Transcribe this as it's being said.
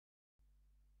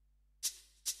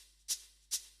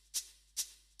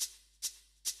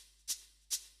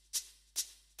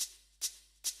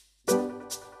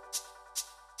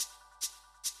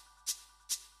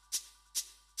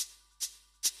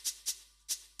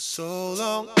So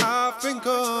long I've been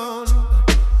gone,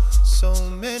 so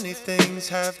many things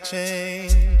have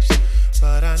changed,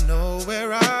 but I know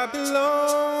where I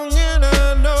belong, and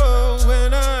I know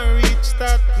when I reach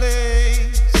that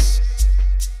place.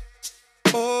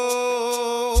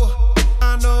 Oh,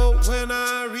 I know when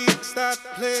I reach that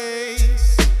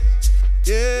place.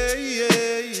 Yeah,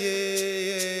 yeah, yeah.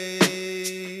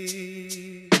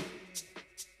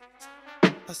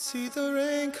 I see the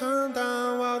rain come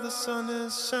down while the sun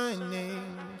is shining.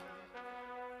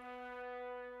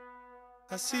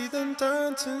 I see them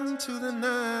dancing to the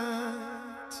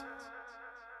night.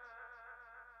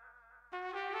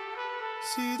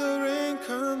 See the rain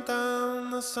come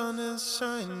down, the sun is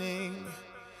shining.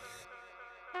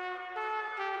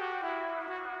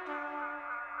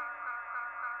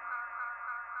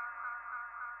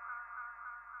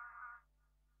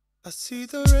 I see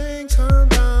the rain come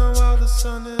down while the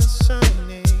sun is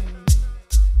shining.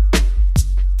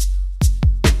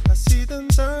 I see them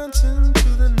dancing to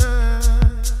the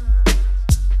night.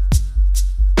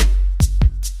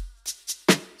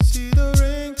 See the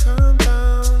rain come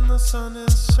down, the sun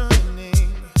is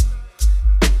shining.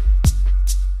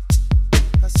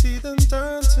 I see them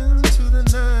dancing to the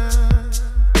night.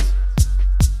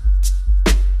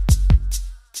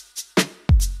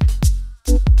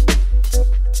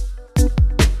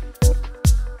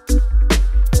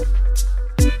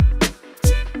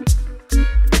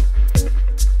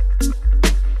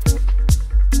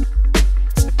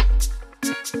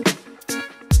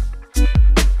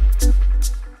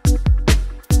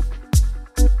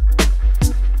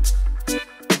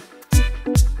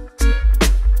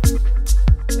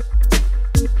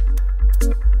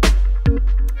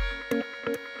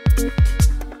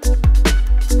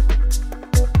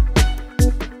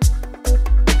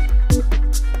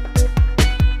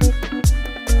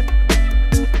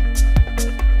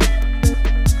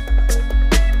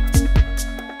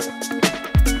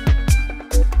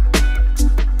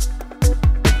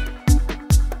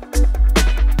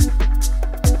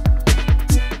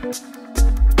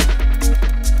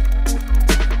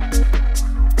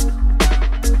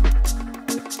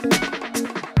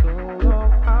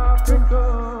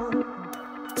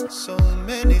 So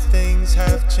many things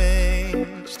have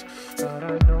changed, but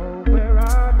I know where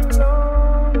I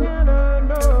belong, and I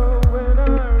know when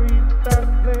I reach that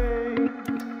place.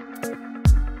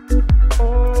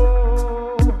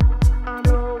 Oh, I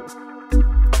know.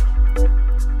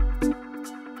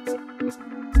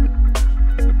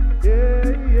 Yeah,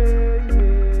 yeah,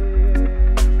 yeah.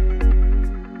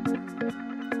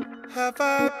 Have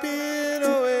I been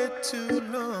away too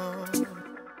long?